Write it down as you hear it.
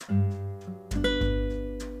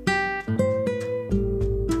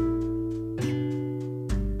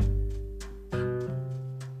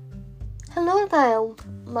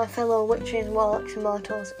my fellow witches, warlocks and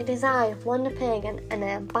mortals. It is I, Wanda Pagan, and I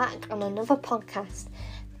am back on another podcast.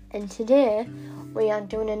 And today we are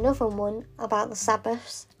doing another one about the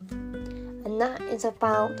Sabbaths, and that is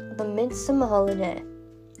about the Midsummer holiday.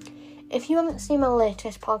 If you haven't seen my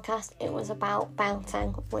latest podcast, it was about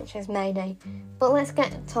Beltane, which is May Day. But let's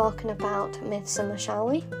get talking about Midsummer, shall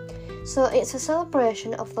we? So it's a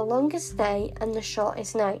celebration of the longest day and the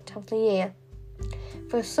shortest night of the year.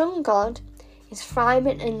 The sun god is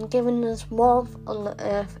thriving and giving us warmth on the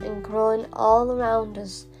earth and growing all around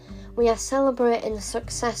us. We are celebrating the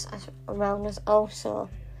success around us also.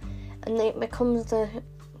 And it becomes the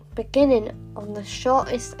beginning of the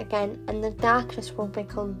shortest again, and the darkness will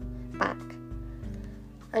become back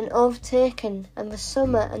and overtaken, and the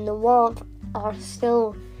summer and the warmth are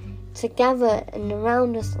still together and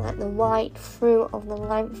around us like the white fruit of the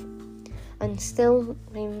lamp, and still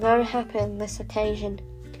being very happy on this occasion.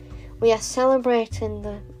 We are celebrating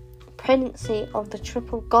the pregnancy of the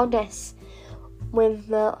triple goddess with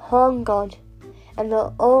the horn god, and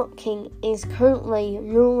the oak king is currently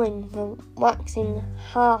ruling the waxing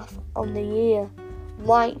half of the year.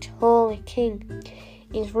 White holy king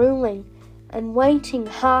is ruling and waiting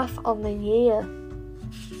half of the year.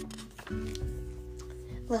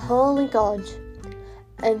 The holy god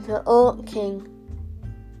and the oak king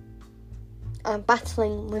are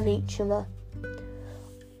battling with each other,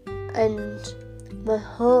 and the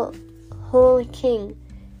holy king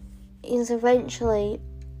is eventually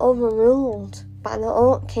overruled by the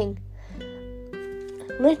oak king.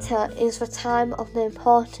 Litha is the time of the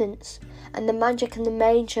importance and the magic and the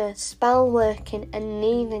major spell working and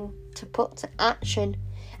needing to put to action,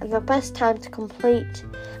 and the best time to complete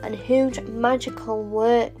and huge magical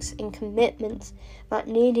works and commitments that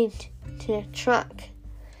needed to track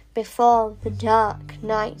before the dark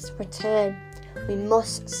night's return. We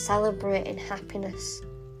must celebrate in happiness.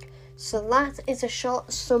 So that is a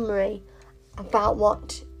short summary about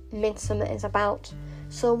what Midsummer is about.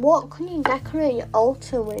 So what can you decorate your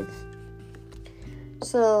altar with?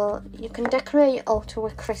 So you can decorate your altar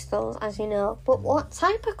with crystals, as you know, but what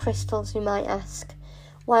type of crystals, you might ask?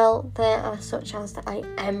 Well, there are such as the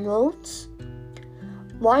emeralds,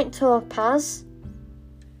 white topaz,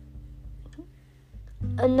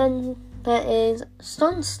 and then there is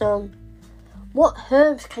sunstone. What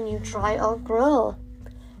herbs can you dry or grow?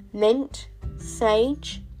 Mint,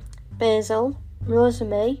 sage, basil,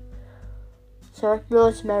 rosemary,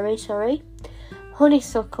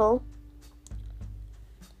 honeysuckle.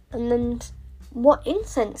 And then what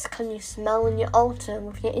incense can you smell in your altar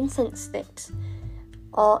with your incense sticks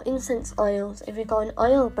or incense oils if you've got an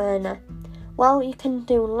oil burner? Well, you can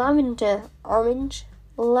do lavender, orange,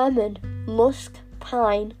 lemon, musk,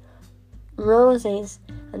 pine, roses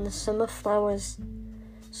and the summer flowers.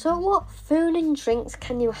 So what food and drinks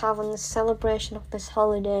can you have on the celebration of this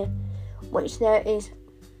holiday? Which there is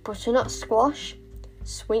butternut squash,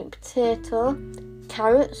 sweet potato,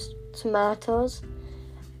 carrots, tomatoes,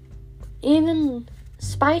 even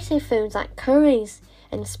spicy foods like curries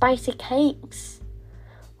and spicy cakes,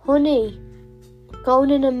 honey,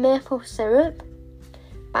 golden and maple syrup,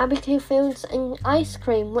 barbecue foods and ice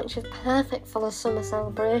cream, which is perfect for the summer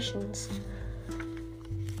celebrations.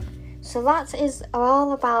 So that is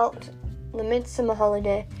all about the Midsummer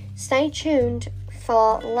holiday. Stay tuned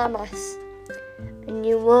for Lammas and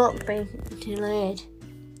you won't be delayed.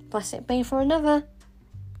 Bless it be for another.